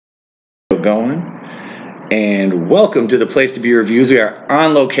Going, and welcome to the Place to Be Reviews. We are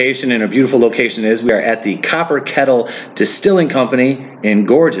on location, and a beautiful location it is. We are at the Copper Kettle Distilling Company in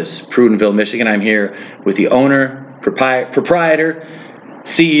gorgeous Prudenville, Michigan. I'm here with the owner, proprietor,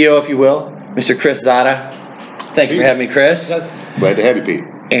 CEO, if you will, Mr. Chris Zada. Thank you for having me, Chris. Glad to have you, Pete.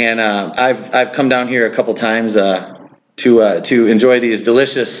 And I've come down here a couple times to enjoy these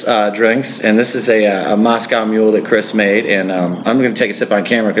delicious drinks, and this is a Moscow Mule that Chris made, and I'm going to take a sip on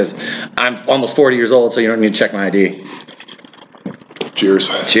camera because I'm almost 40 years old, so you don't need to check my ID. Cheers.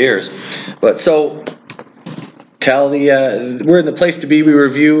 Cheers. But so, tell we're in the Place to Be. We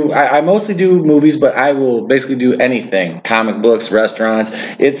review. I mostly do movies, but I will basically do anything: comic books, restaurants.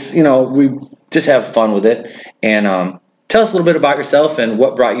 It's we just have fun with it. And tell us a little bit about yourself and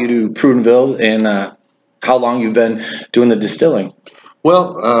what brought you to Prudenville and how long you've been doing the distilling.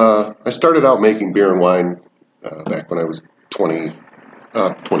 Well, I started out making beer and wine back when I was 21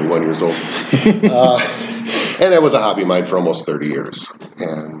 years old. And it was a hobby of mine for almost 30 years.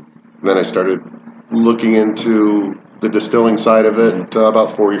 And then I started looking into the distilling side of it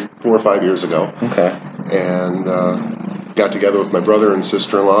about 4 or 5 years ago. Okay. And got together with my brother and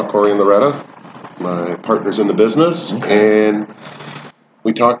sister-in-law, Corey and Loretta, my partners in the business. Okay. And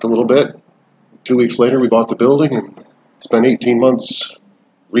we talked a little bit. 2 weeks later, we bought the building and spent 18 months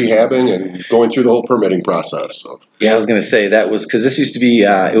rehabbing and going through the whole permitting process. So. Yeah, I was going to say that was because this used to be,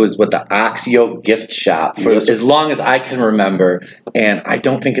 it was the Ox Yoke gift shop for as long as I can remember, and I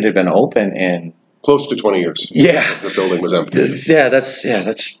don't think it had been open in close to 20 years. Yeah, the building was empty.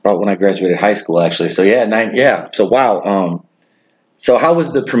 That's about when I graduated high school, actually. So so wow. So how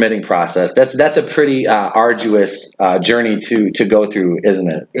was the permitting process? That's a pretty arduous journey to go through, isn't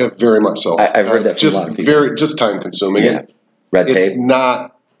it? Yeah, very much so. I've heard that from a lot of people. Just time consuming. Yeah. Red tape. It's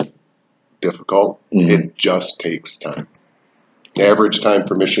not difficult. Mm-hmm. It just takes time. The average time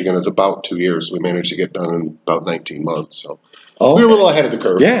for Michigan is about 2 years. We managed to get done in about 19 months. So we're a little ahead of the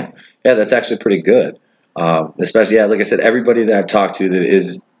curve. Yeah, that's actually pretty good. Especially, like I said, everybody that I've talked to that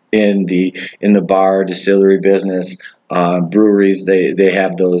is in the bar distillery business, breweries, they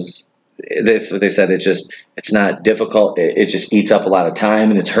have those. They said it's not difficult. It just eats up a lot of time,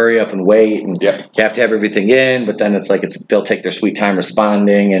 and it's hurry up and wait, and Yep. You have to have everything in. But then they'll take their sweet time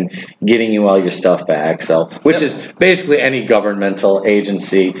responding and getting you all your stuff back. So, which is basically any governmental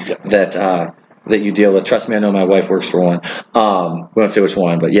agency that you deal with. Trust me, I know my wife works for one. We won't say which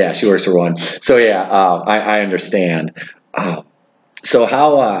one, but yeah, she works for one. So I understand. So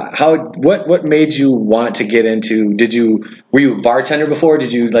what made you want to get into? Were you a bartender before?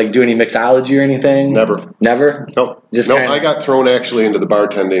 Did you do any mixology or anything? Never. Never? Nope. I got thrown actually into the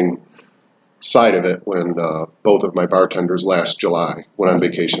bartending side of it when both of my bartenders last July went on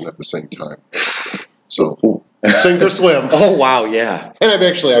vacation at the same time. So sink or swim. Oh wow, yeah. And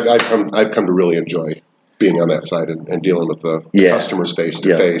I've come to really enjoy being on that side and dealing with the customers face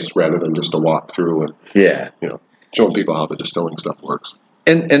to face rather than just a walk through and showing people how the distilling stuff works.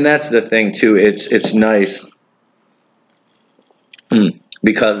 And that's the thing too. It's nice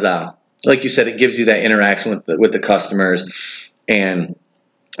because like you said, it gives you that interaction with the customers, and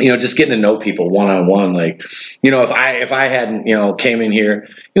just getting to know people one on one. If I hadn't came in here,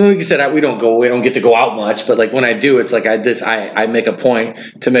 like you said, we don't get to go out much, but when I do, it's I make a point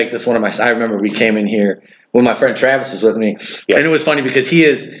to make this one of my. I remember we came in here when my friend Travis was with me, and it was funny because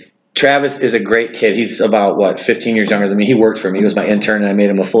Travis is a great kid. He's about 15 years younger than me. He worked for me. He was my intern, and I made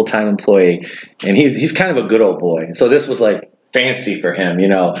him a full-time employee. And he's kind of a good old boy. So this was fancy for him, You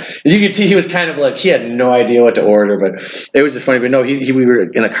could see he was kind of he had no idea what to order, but it was just funny. But no, we were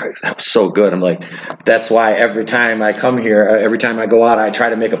in the car. That was so good. I'm that's why every time I come here, every time I go out, I try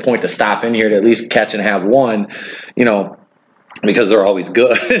to make a point to stop in here to at least catch and have one, because they're always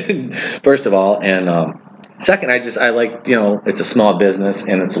good. First of all, and second, I like, it's a small business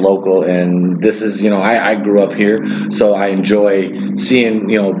and it's local, and this is, I grew up here, so I enjoy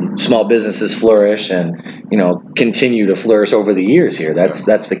seeing, small businesses flourish and, continue to flourish over the years here. That's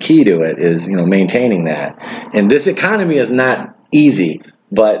the key to it is, maintaining that. And this economy is not easy,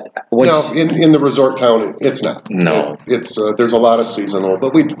 but in the resort town, it's not. No. It's there's a lot of seasonal,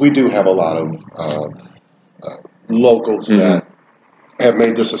 but we do have a lot of locals that have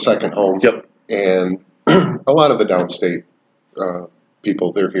made this a second home. Yep. And a lot of the downstate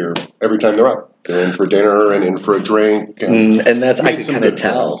people, they're here every time they're up. They're in for dinner and in for a drink. And that's, I could kind of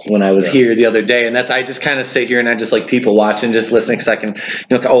tell when I was here the other day. And I just kind of sit here and I just like people watching, just listening, because I can,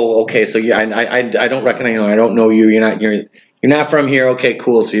 okay, so I don't recognize, I don't know you. You're not from here. Okay,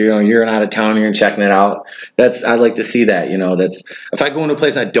 cool. So you're an out of town. You're checking it out. I like to see that. That's if I go into a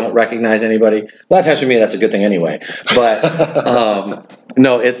place and I don't recognize anybody. A lot of times for me, that's a good thing anyway. But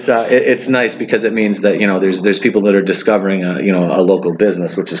No, it's nice because it means that there's people that are discovering a local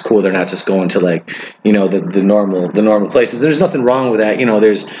business, which is cool. They're not just going to the normal places. There's nothing wrong with that.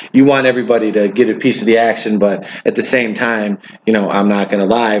 You want everybody to get a piece of the action, but at the same time, I'm not going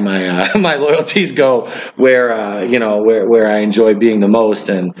to lie, my my loyalties go where I enjoy being the most,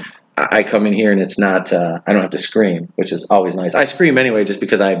 and I come in here and it's not I don't have to scream, which is always nice. I scream anyway just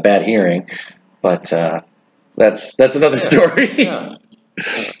because I have bad hearing, but that's another story. Yeah.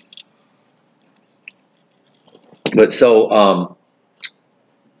 But so,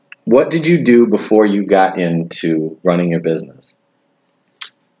 what did you do before you got into running your business?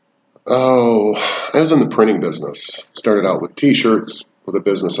 Oh, I was in the printing business. Started out with T-shirts with a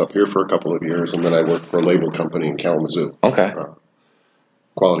business up here for a couple of years, and then I worked for a label company in Kalamazoo. Okay.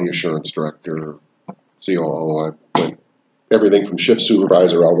 Quality assurance director, COO. I went everything from shift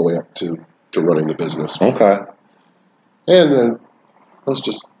supervisor all the way up to running the business. Okay. And then it was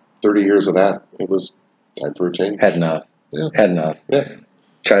just 30 years of that. It was time for a change. Had enough. Yeah. Had enough. Yeah.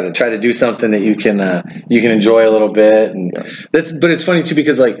 Try to do something that you can enjoy a little bit, and Yes. but it's funny too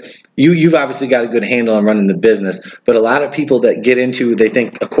because you've obviously got a good handle on running the business, but a lot of people that get into, they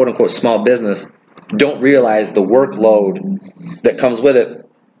think, a quote unquote small business, don't realize the workload that comes with it.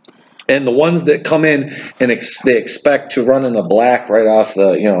 And the ones that come in and they expect to run in the black right off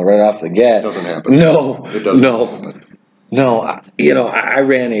the get. It doesn't happen. No, It doesn't no. happen. No, I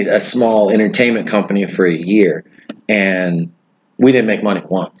ran a small entertainment company for a year, and we didn't make money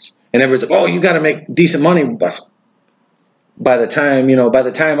once. And everyone's like, "Oh, you got to make decent money." But by the time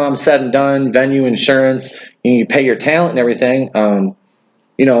I'm said and done, venue, insurance, you pay your talent and everything. And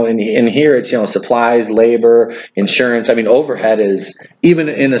here it's supplies, labor, insurance. I mean, overhead is, even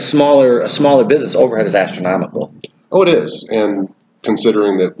in a smaller business, overhead is astronomical. Oh, it is. And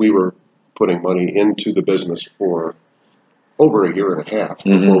considering that we were putting money into the business for over a year and a half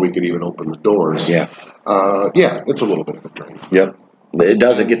before we could even open the doors. Yeah. It's a little bit of a drain. Yep. It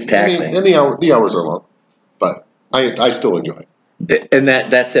does. It gets taxing. And the hours are long, but I still enjoy it. And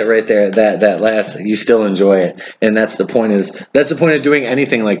that's it right there. That last, you still enjoy it, and that's the point of doing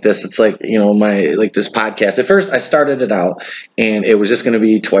anything like this. It's like this podcast. At first, I started it out, and it was just going to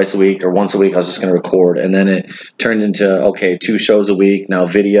be twice a week or once a week. I was just going to record, and then it turned into 2 shows a week, now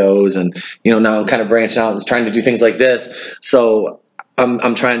videos, and now I'm kind of branching out and trying to do things like this. So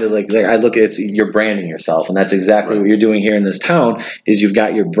I'm trying to I look at you're branding yourself, and that's exactly what you're doing here in this town. Is you've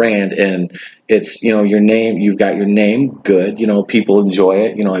got your brand, and it's your name. You've got your name good. People enjoy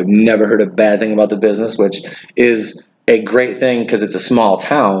it. I've never heard a bad thing about the business, which is a great thing because it's a small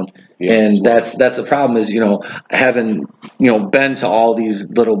town. Yes. And that's the problem is having been to all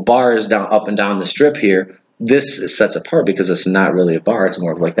these little bars up and down the strip here. This sets apart because it's not really a bar; it's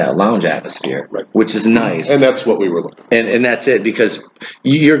more of like that lounge atmosphere, which is nice. And that's what we were looking for. And that's it, because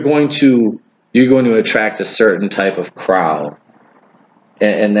you're going to attract a certain type of crowd,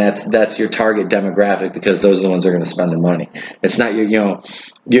 and that's your target demographic, because those are the ones that are going to spend the money. It's not your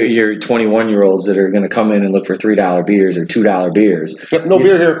 21-year-olds that are going to come in and look for $3 beers or $2 beers. Yep, no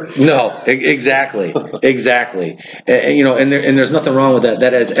beer here. No, exactly, exactly. And there's nothing wrong with that.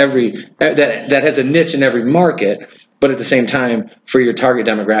 That has a niche in every market, but at the same time, for your target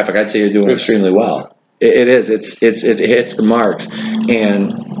demographic, I'd say you're doing extremely well. It is. It hits the marks,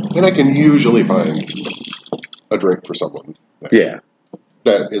 and I can usually find a drink for someone.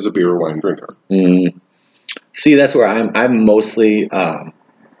 That is a beer or wine drinker. See, that's where I'm mostly.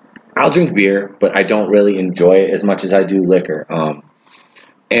 I'll drink beer, but I don't really enjoy it as much as I do liquor.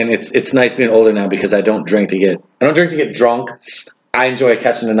 And it's nice being older now, because I don't drink to get drunk. I enjoy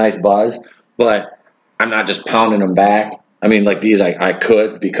catching a nice buzz, but I'm not just pounding them back. I mean, like these, I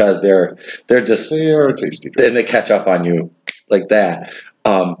could, because they are a tasty drink, and they catch up on you like that.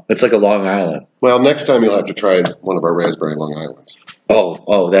 It's like a Long Island. Well, next time you'll have to try one of our raspberry Long Islands.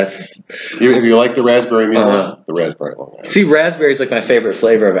 Oh, that's... If you like the raspberry Mule, the raspberry Long Island. See, raspberry is like my favorite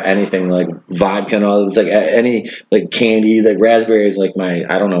flavor of anything, like vodka and all. It's like any candy. Like raspberry is like my,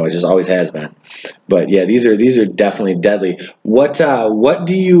 I don't know, it just always has been. But yeah, these are definitely deadly. What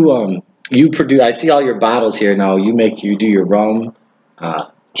do you produce? I see all your bottles here now. You do your rum,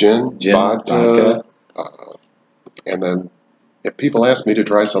 gin, vodka. And then if people ask me to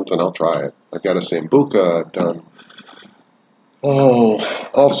try something, I'll try it. I've got a Sambuca. I've done all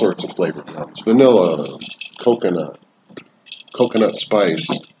sorts of flavored rums: vanilla, coconut spice.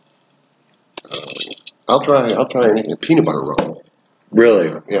 I'll try anything. Peanut butter rum.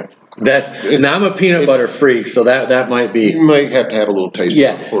 Really? Yeah. Now I'm a peanut butter freak, so that might be. You might have to have a little taste of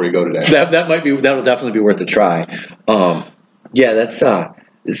it before you go to that. That'll definitely be worth a try. That's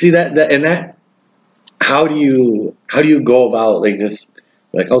see that how do you go about like just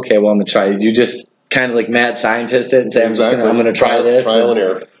like, okay, well, I'm gonna try it. You just kind of like mad scientist it and say, Exactly. I'm gonna try this. Trial and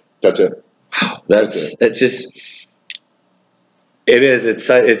error. That's it. Wow, it's just. It is.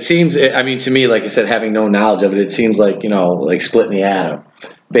 It seems. I mean, to me, like I said, having no knowledge of it, it seems like like splitting the atom,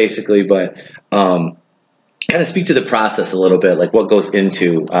 basically. But kind of speak to the process a little bit, like what goes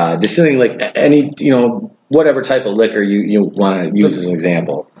into distilling, like any whatever type of liquor you want to use as an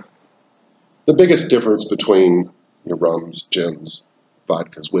example. The biggest difference between your rums, gins,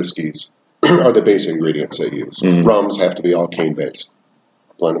 vodkas, whiskeys are the base ingredients they use. Mm-hmm. Rums have to be all cane based,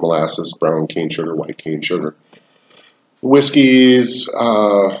 a blend of molasses, brown cane sugar, white cane sugar. Whiskeys,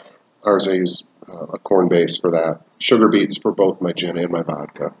 ours I use a corn base for that. Sugar beets for both my gin and my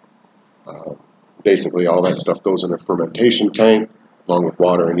vodka. Basically, all that stuff goes in a fermentation tank along with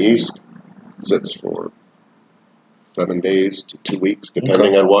water and yeast. Sits for 7 days to 2 weeks,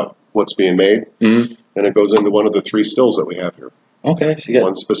 depending on what's being made. Mm-hmm. And it goes into one of the 3 stills that we have here. Okay, so you got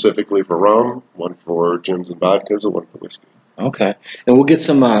one specifically for rum, one for gins and vodkas, and one for whiskey. Okay, and we'll get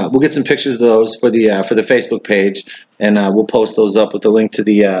some pictures of those for the Facebook page, and we'll post those up with the link to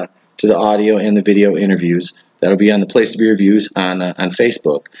the audio and the video interviews. That'll be on the Place to Be Reviews on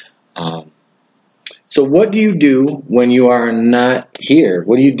Facebook. So what do you do when you are not here?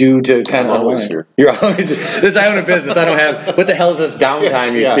 What do you do to kind of always here? You're always this. I own a business. I don't have. What the hell is this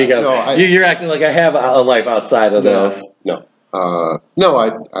downtime you speak of? No, you're acting like I have a life outside of this. No,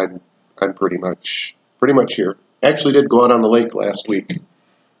 I'm pretty much here. Actually, did go out on the lake last week.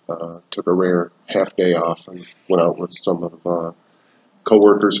 Took a rare half day off and went out with some of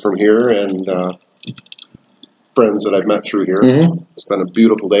co-workers from here and friends that I've met through here. Mm-hmm. Spent a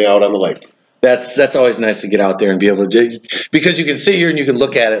beautiful day out on the lake. That's always nice to get out there and be able to, because you can sit here and you can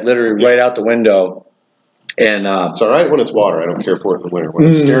look at it literally right out the window. And it's all right when it's water. I don't care for it in the winter. When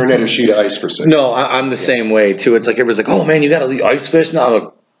I'm staring at a sheet of ice for 6 days. No, I'm the same way too. It's like everybody's like, "Oh man, you got to ice fish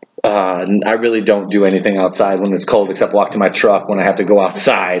now." I really don't do anything outside when it's cold except walk to my truck when I have to go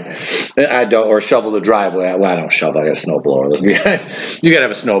outside. I don't, or shovel the driveway. Well, I don't shovel. I got a snowblower. Let's be honest. You got to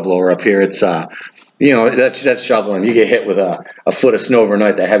have a snowblower up here. It's that's shoveling. You get hit with a foot of snow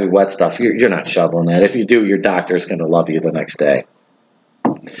overnight, that heavy wet stuff. You're not shoveling that. If you do, your doctor's going to love you the next day.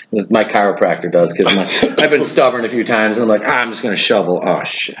 My chiropractor does, because I've been stubborn a few times and I'm like, I'm just going to shovel. Oh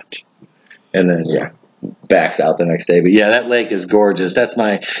shit. And then backs out the next day. But yeah, that lake is gorgeous. That's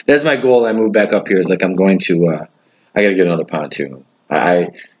my goal. I moved back up here, is like I'm going to I got to get another pontoon. I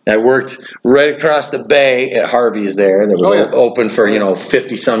worked right across the bay at Harvey's there. That was open for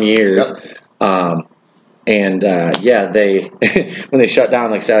 50 some years. Yep. They when they shut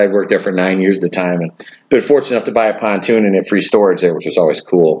down, like I said, I worked there for 9 years at the time, and been fortunate enough to buy a pontoon and free storage there, which was always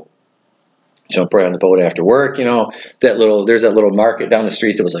cool. Jump right on the boat after work. There's that little market down the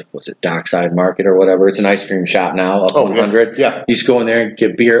street that was like, what's it, Dockside Market or whatever. It's an ice cream shop now, up 100. Yeah. You used to go in there and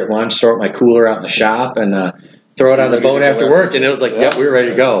get beer at lunch, throw my cooler out in the shop, and throw it on the boat after work, and it was like, yep, we were ready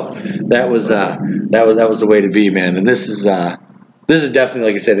to go. That was the way to be, man. And this is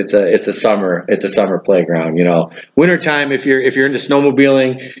definitely, like I said, it's a summer playground. Wintertime, if you're into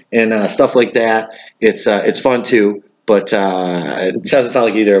snowmobiling and stuff like that, it's fun too. But it doesn't sound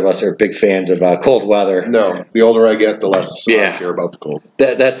like either of us are big fans of cold weather. No, the older I get, the less I care about the cold.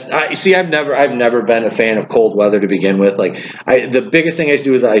 I've never been a fan of cold weather to begin with. Like the biggest thing I used to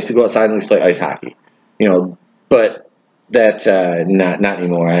do is I used to go outside and play ice hockey. But that not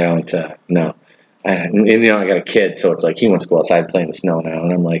anymore. I don't no. I got a kid, so it's like he wants to go outside and play in the snow now,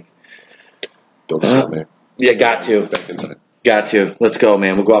 and I'm like, don't stop, man. Yeah, got to. Back inside. Got to. Let's go,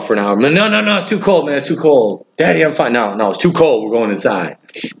 man. We'll go out for an hour. No, it's too cold, man. It's too cold. Daddy, I'm fine. No, it's too cold. We're going inside.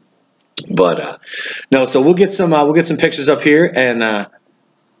 But no, so we'll get some pictures up here, and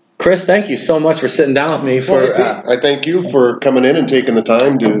Chris, thank you so much for sitting down with me. I thank you for coming in and taking the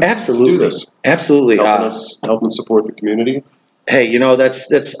time to do this. Absolutely. Helping support the community. Hey,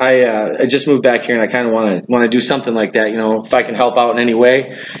 that's I just moved back here, and I kind of want to do something like that. If I can help out in any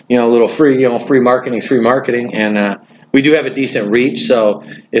way, a little free marketing's free marketing, and we do have a decent reach. So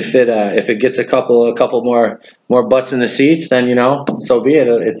if it gets a couple more butts in the seats, then so be it.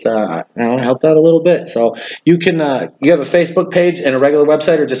 It's helped out a little bit. So you can you have a Facebook page and a regular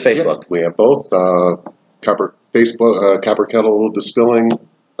website, or just Facebook? Yep, we have both. Copper Kettle Distilling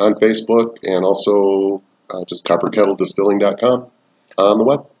on Facebook, and also just copperkettledistilling.com on the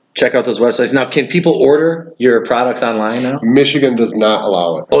web. Check out those websites. Now, can people order your products online now? Michigan does not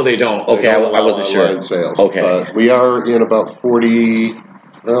allow it. Oh, they don't? Okay, I wasn't sure. Online sales. Okay. But we are in about 43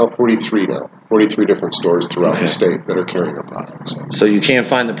 now. 43 different stores throughout the state that are carrying our products. So you can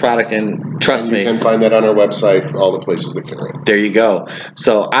find the product, and trust me. You can find that on our website, all the places that carry it. There you go.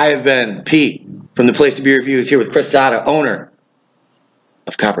 So I have been Pete from from the Place to Be Reviews here with Chris Zada, owner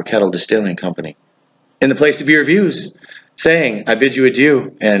of Copper Kettle Distilling Company. In the Place to Be Reviews, saying, I bid you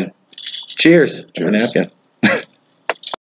adieu and cheers. Cheers. Have a napkin.